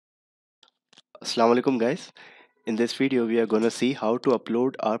Assalamu alaikum guys. In this video we are going to see how to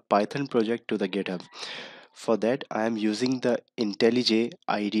upload our Python project to the GitHub. For that I am using the IntelliJ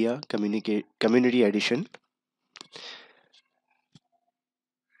IDEA Community Edition.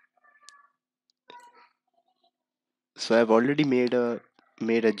 So I've already made a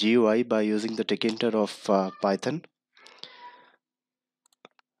GUI by using the tkinter of Python.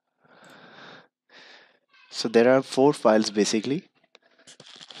 So there are 4 files basically.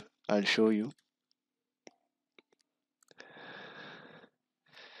 I'll show you.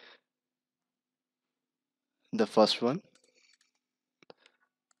 The first one,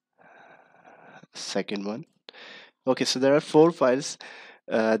 second one. Okay, so there are 4 files.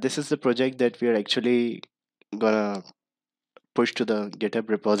 This is the project that we are actually gonna push to the GitHub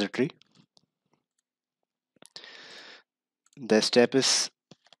repository. The step is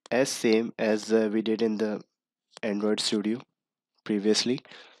as same as we did in the Android Studio previously.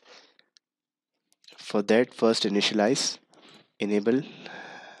 For that, first initialize, enable,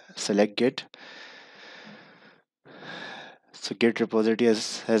 select Git. So Git repository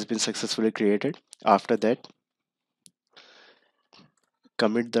has been successfully created. After that,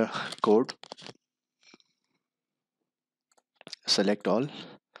 commit the code, select all,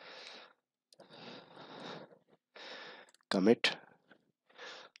 commit,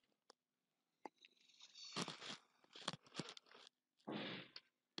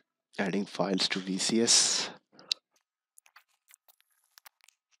 adding files to VCS.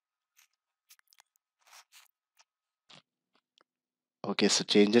 Okay, so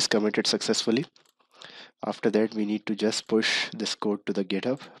changes committed successfully. After that, we need to just push this code to the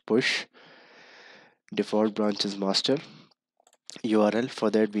GitHub. Push default branches master URL. For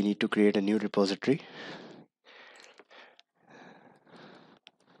that, we need to create a new repository.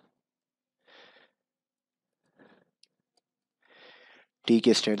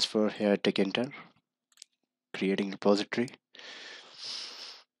 TK stands for here tkinter, creating repository.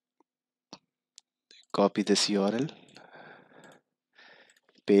 Copy this URL,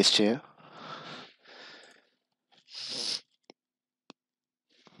 paste here.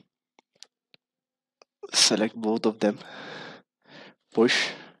 Select both of them,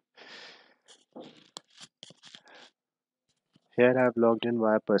 push. Here I have logged in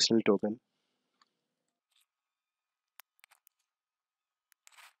via personal token.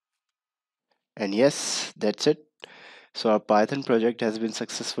 And yes, that's it. So our Python project has been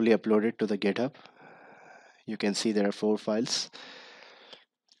successfully uploaded to the GitHub. You can see there are 4 files.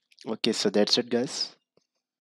 Okay, so that's it guys.